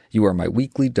times. You are my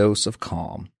weekly dose of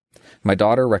calm. My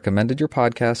daughter recommended your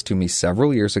podcast to me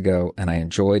several years ago, and I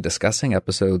enjoy discussing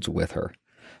episodes with her.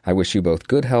 I wish you both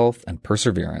good health and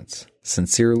perseverance.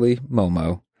 Sincerely,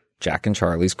 Momo, Jack and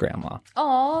Charlie's grandma.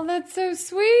 Oh, that's so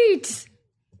sweet.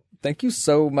 Thank you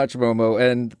so much, Momo,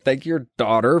 and thank your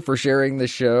daughter for sharing the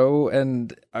show.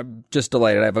 And I'm just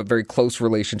delighted. I have a very close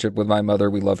relationship with my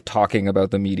mother. We love talking about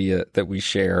the media that we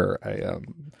share.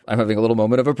 I'm having a little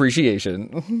moment of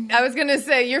appreciation. I was going to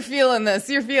say, you're feeling this.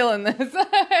 You're feeling this.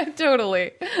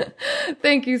 Totally.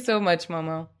 Thank you so much,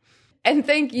 Momo. And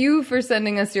thank you for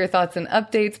sending us your thoughts and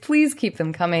updates. Please keep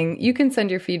them coming. You can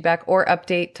send your feedback or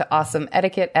update to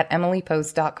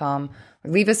awesomeetiquette@emilypost.com.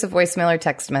 Leave us a voicemail or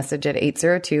text message at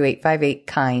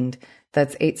 802-858-KIND.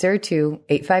 That's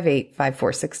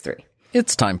 802-858-5463.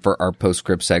 It's time for our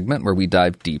postscript segment where we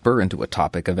dive deeper into a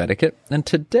topic of etiquette. And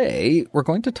today we're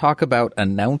going to talk about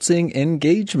announcing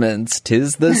engagements.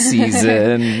 'Tis the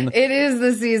season. It is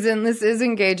the season. This is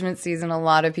engagement season. A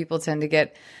lot of people tend to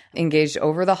get engaged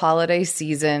over the holiday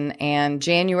season, and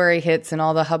January hits and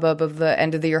all the hubbub of the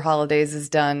end of the year holidays is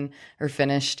done or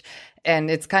finished.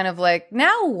 And it's kind of like,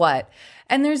 now what?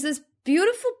 And there's this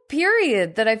beautiful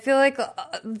period that I feel like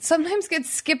sometimes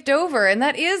gets skipped over. And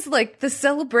that is like the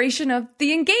celebration of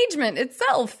the engagement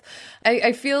itself.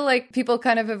 I feel like people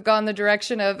kind of have gone the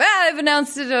direction of, I've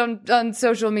announced it on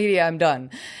social media, I'm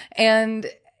done. And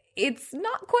it's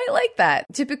not quite like that.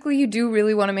 Typically, you do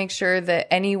really want to make sure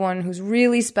that anyone who's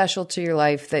really special to your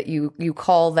life, that you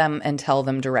call them and tell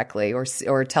them directly, or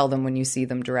tell them when you see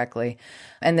them directly,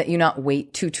 and that you not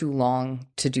wait too long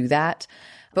to do that.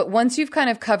 But once you've kind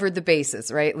of covered the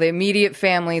bases, right? The immediate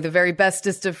family, the very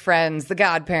bestest of friends, the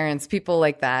godparents, people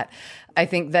like that, I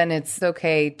think then it's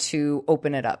okay to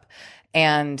open it up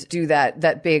and do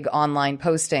that big online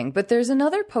posting. But there's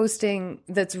another posting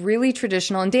that's really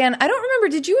traditional. And Dan, I don't remember,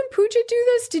 did you and Pooja do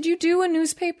this? Did you do a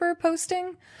newspaper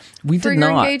posting for your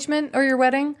engagement or your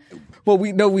wedding? Well,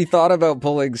 we thought about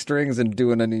pulling strings and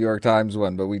doing a New York Times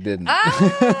one, but we didn't.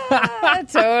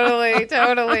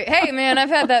 Totally. Hey, man, I've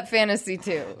had that fantasy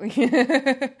too.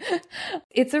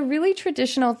 It's a really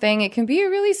traditional thing. It can be a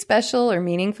really special or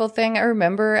meaningful thing. I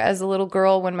remember as a little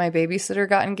girl when my babysitter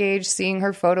got engaged, seeing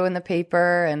her photo in the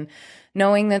paper and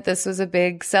knowing that this was a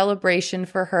big celebration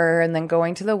for her, and then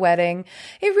going to the wedding.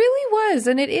 It really was.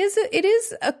 And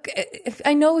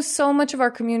I know so much of our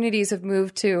communities have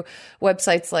moved to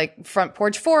websites like Front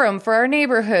Porch Forum for our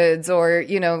neighborhoods, or,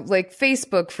 like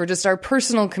Facebook for just our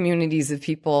personal communities of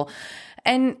people.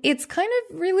 And it's kind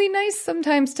of really nice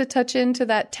sometimes to touch into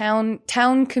that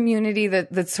town community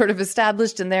that's sort of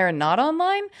established in there and not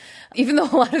online, even though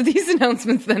a lot of these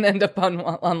announcements then end up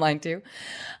online too.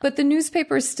 But the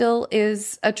newspaper still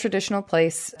is a traditional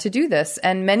place to do this.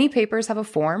 And many papers have a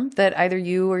form that either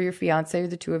you or your fiance or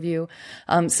the two of you,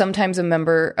 sometimes a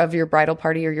member of your bridal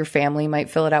party or your family might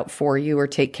fill it out for you or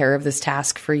take care of this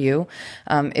task for you,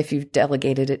 if you've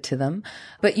delegated it to them.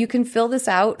 But you can fill this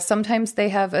out. Sometimes they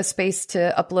have a space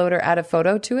to upload or add a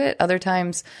photo to it. Other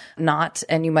times not.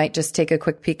 And you might just take a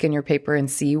quick peek in your paper and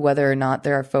see whether or not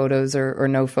there are photos or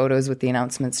no photos with the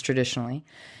announcements traditionally.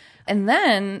 And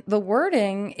then the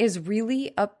wording is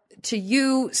really up to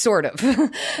you, sort of.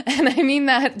 And I mean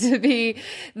that to be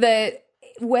that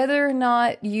whether or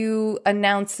not you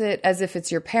announce it as if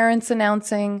it's your parents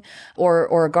announcing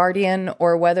or a guardian,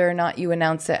 or whether or not you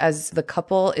announce it as the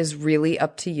couple, is really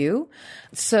up to you.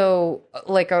 So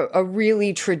like a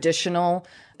really traditional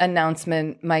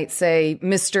announcement might say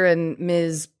Mr. and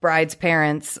Ms. Bride's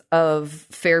parents of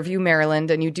Fairview, Maryland,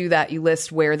 and you do that, you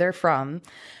list where they're from.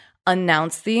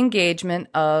 Announce the engagement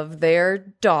of their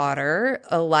daughter,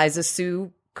 Eliza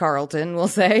Sue Carlton, we'll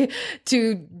say,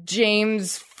 to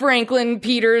James Franklin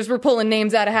Peters, we're pulling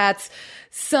names out of hats,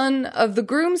 son of the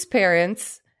groom's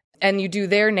parents, and you do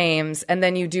their names, and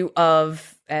then you do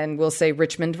of, and we'll say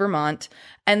Richmond, Vermont.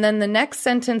 And then the next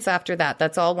sentence after that,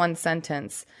 that's all one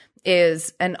sentence,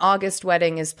 is an August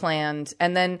wedding is planned.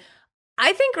 And then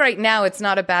I think right now it's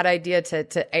not a bad idea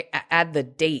to add the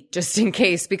date just in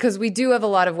case, because we do have a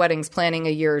lot of weddings planning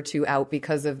a year or two out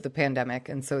because of the pandemic.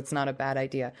 And so it's not a bad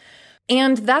idea.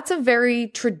 And that's a very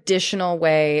traditional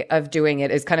way of doing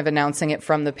it, is kind of announcing it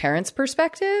from the parents'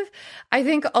 perspective. I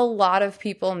think a lot of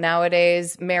people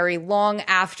nowadays marry long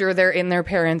after they're in their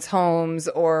parents' homes,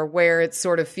 or where it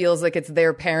sort of feels like it's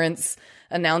their parents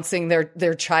announcing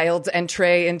their child's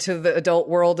entree into the adult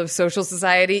world of social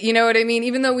society. You know what I mean?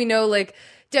 Even though we know like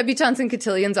debutantes and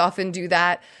cotillions often do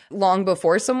that long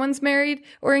before someone's married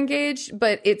or engaged,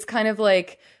 but it's kind of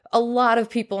like a lot of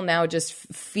people now just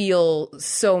feel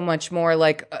so much more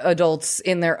like adults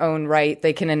in their own right.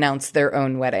 They can announce their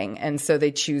own wedding. And so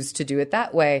they choose to do it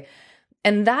that way.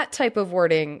 And that type of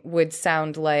wording would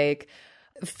sound like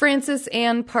Francis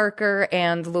Ann Parker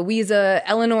and Louisa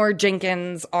Eleanor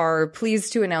Jenkins are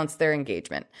pleased to announce their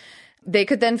engagement. They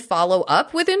could then follow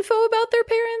up with info about their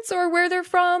parents or where they're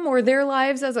from or their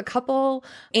lives as a couple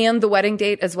and the wedding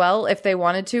date as well if they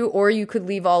wanted to. Or you could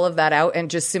leave all of that out and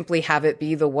just simply have it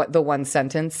be the one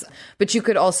sentence. But you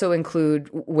could also include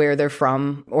where they're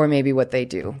from or maybe what they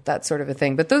do, that sort of a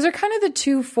thing. But those are kind of the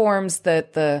two forms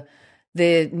that the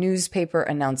newspaper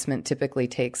announcement typically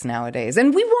takes nowadays.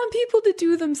 And we want people to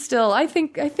do them still. I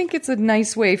think it's a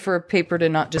nice way for a paper to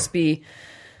not just be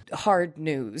hard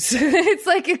news. It's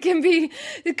like it can be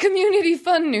community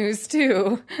fun news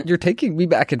too. You're taking me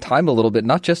back in time a little bit,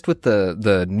 not just with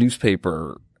the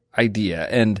newspaper idea.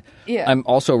 And yeah. I'm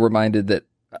also reminded that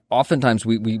oftentimes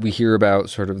we hear about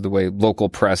sort of the way local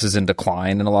press is in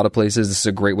decline in a lot of places. This is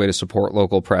a great way to support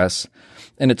local press.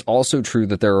 And it's also true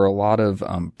that there are a lot of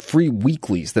free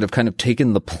weeklies that have kind of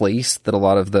taken the place that a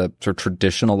lot of the sort of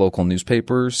traditional local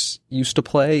newspapers used to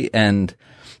play. And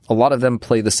a lot of them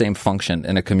play the same function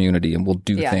in a community and will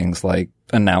do things like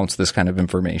announce this kind of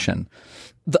information.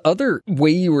 The other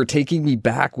way you were taking me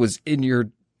back was in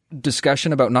your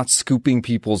discussion about not scooping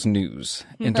people's news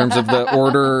in terms of the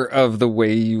order of the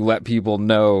way you let people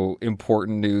know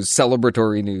important news,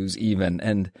 celebratory news even.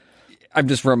 And I'm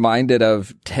just reminded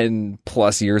of 10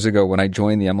 plus years ago when I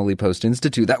joined the Emily Post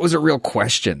Institute. That was a real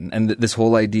question. And this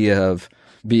whole idea of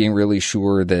being really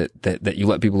sure that you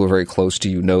let people who are very close to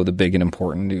you know the big and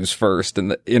important news first. And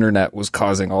the internet was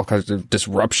causing all kinds of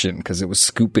disruption because it was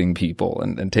scooping people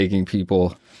and taking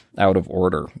people out of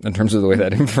order in terms of the way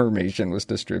that information was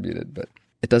distributed. But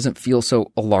it doesn't feel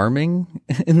so alarming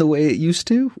in the way it used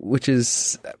to, which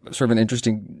is sort of an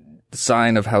interesting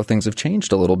sign of how things have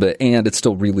changed a little bit. And it's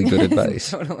still really good advice.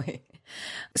 Totally.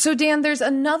 So, Dan, there's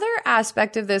another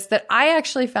aspect of this that I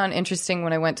actually found interesting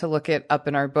when I went to look it up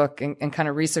in our book and kind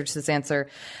of research this answer.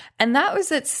 And that was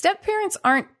that step-parents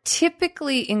aren't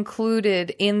typically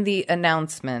included in the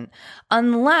announcement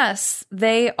unless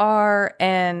they are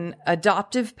an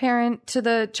adoptive parent to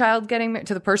the child getting married,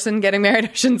 to the person getting married.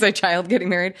 I shouldn't say child getting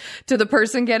married, to the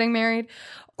person getting married,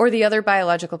 or the other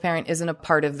biological parent isn't a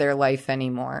part of their life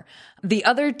anymore. The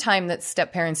other time that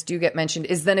step-parents do get mentioned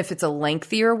is then if it's a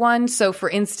lengthier one. So, for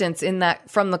instance, in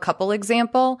that from the couple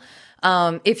example,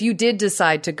 if you did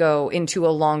decide to go into a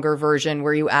longer version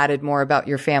where you added more about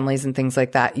your families and things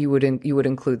like that, you would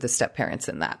include the step-parents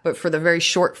in that. But for the very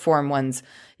short form ones,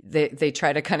 they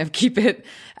try to kind of keep it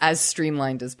as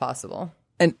streamlined as possible.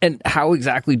 And how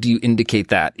exactly do you indicate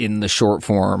that in the short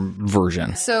form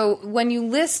version? So when you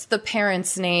list the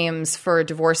parents' names for a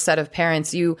divorced set of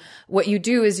parents, what you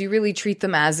do is you really treat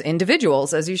them as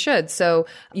individuals, as you should. So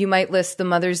you might list the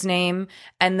mother's name,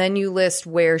 and then you list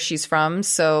where she's from.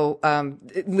 So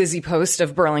Lizzie Post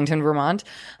of Burlington, Vermont.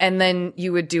 And then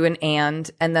you would do an and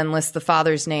then list the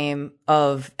father's name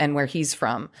of and where he's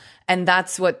from. And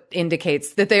that's what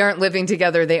indicates that they aren't living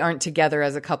together. They aren't together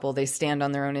as a couple. They stand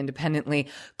on their own independently.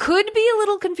 Could be a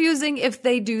little confusing if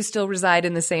they do still reside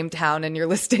in the same town and you're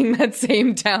listing that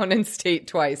same town and state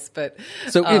twice. But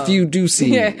so if you do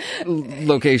see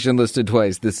location listed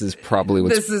twice, this is probably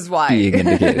what's being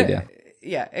indicated. Yeah.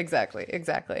 Yeah, exactly.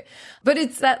 But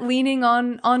it's that leaning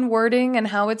on wording and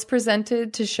how it's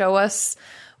presented to show us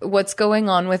what's going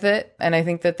on with it. And I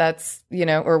think that's,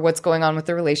 or what's going on with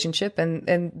the relationship.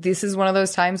 And this is one of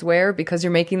those times where, because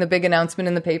you're making the big announcement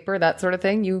in the paper, that sort of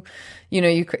thing, you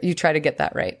try to get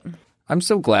that right. I'm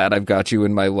so glad I've got you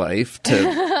in my life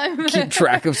to keep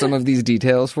track of some of these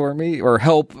details for me or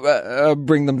help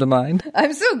bring them to mind.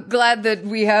 I'm so glad that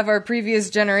we have our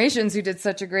previous generations who did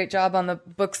such a great job on the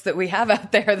books that we have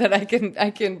out there that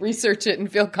I can research it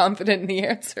and feel confident in the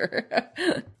answer.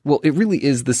 Well, it really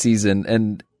is the season,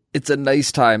 and it's a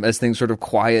nice time as things sort of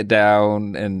quiet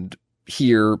down, and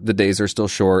here the days are still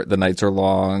short, the nights are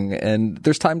long, and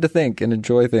there's time to think and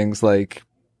enjoy things like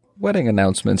wedding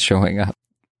announcements showing up.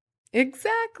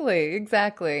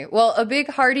 Exactly. Well, a big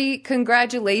hearty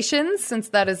congratulations, since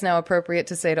that is now appropriate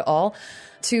to say to all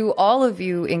of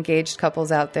you engaged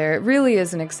couples out there. It really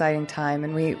is an exciting time,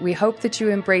 and we hope that you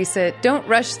embrace it. Don't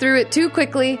rush through it too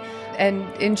quickly,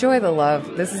 and enjoy the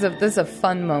love. This is a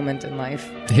fun moment in life.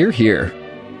 Hear, hear.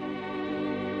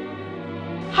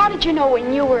 How did you know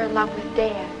when you were in love with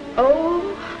Dad?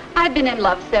 Oh, I've been in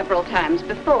love several times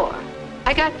before.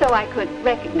 I got so I could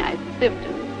recognize the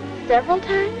symptoms. Several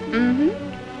times? Mm-hmm.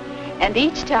 And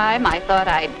each time I thought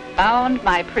I'd found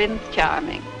my Prince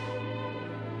Charming.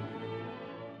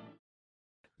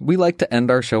 We like to end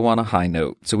our show on a high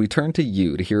note, so we turn to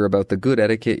you to hear about the good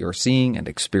etiquette you're seeing and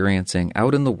experiencing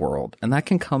out in the world, and that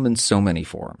can come in so many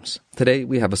forms. Today,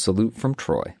 we have a salute from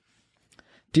Troy.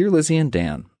 Dear Lizzie and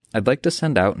Dan, I'd like to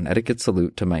send out an etiquette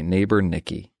salute to my neighbor,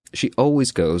 Nikki. She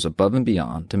always goes above and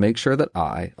beyond to make sure that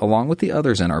I, along with the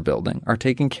others in our building, are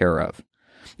taken care of.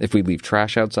 If we leave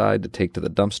trash outside to take to the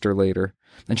dumpster later,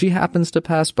 and she happens to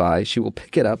pass by, she will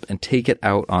pick it up and take it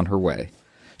out on her way.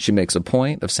 She makes a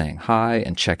point of saying hi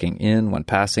and checking in when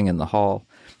passing in the hall,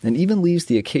 and even leaves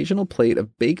the occasional plate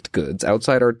of baked goods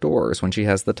outside our doors when she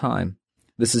has the time.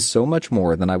 This is so much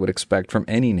more than I would expect from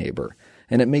any neighbor,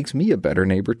 and it makes me a better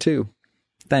neighbor too.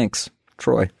 Thanks,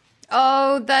 Troy.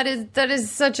 Oh, that is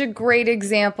such a great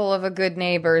example of a good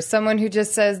neighbor. Someone who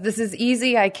just says, this is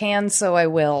easy, I can, so I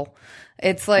will.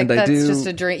 It's like, that's just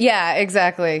a dream. Yeah,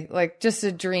 exactly. Like, just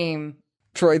a dream.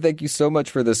 Troy, thank you so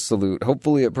much for this salute.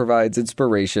 Hopefully it provides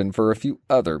inspiration for a few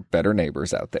other better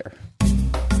neighbors out there.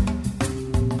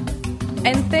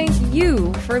 And thank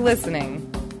you for listening.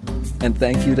 And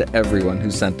thank you to everyone who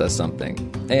sent us something,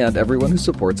 and everyone who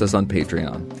supports us on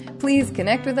Patreon. Please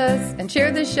connect with us and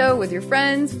share this show with your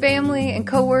friends, family, and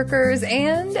coworkers,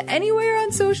 and anywhere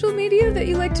on social media that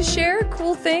you like to share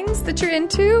cool things that you're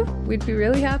into. We'd be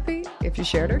really happy if you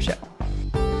shared our show.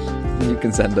 You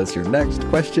can send us your next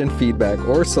question, feedback,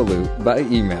 or salute by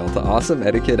email to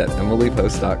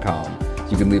awesomeetiquette@emilypost.com.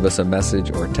 You can leave us a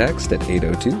message or text at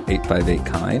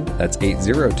 802-858-KIND. That's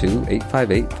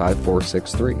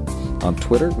 802-858-5463. On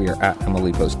Twitter, we are at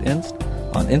EmilyPostInst.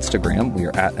 On Instagram, we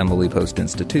are at Emily Post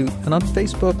Institute, and on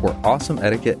Facebook, we're Awesome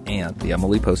Etiquette and the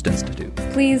Emily Post Institute.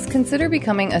 Please consider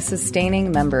becoming a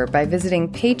sustaining member by visiting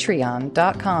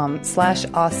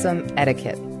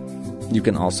patreon.com/awesomeetiquette. You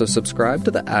can also subscribe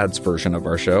to the ads version of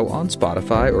our show on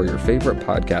Spotify or your favorite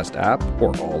podcast app,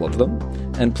 or all of them.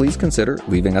 And please consider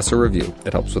leaving us a review.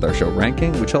 It helps with our show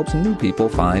ranking, which helps new people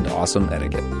find Awesome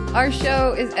Etiquette. Our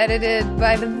show is edited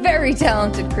by the very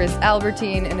talented Chris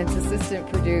Albertine, and it's assistant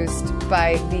produced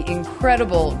by the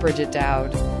incredible Bridget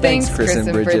Dowd. Thanks Chris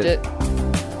and Bridget.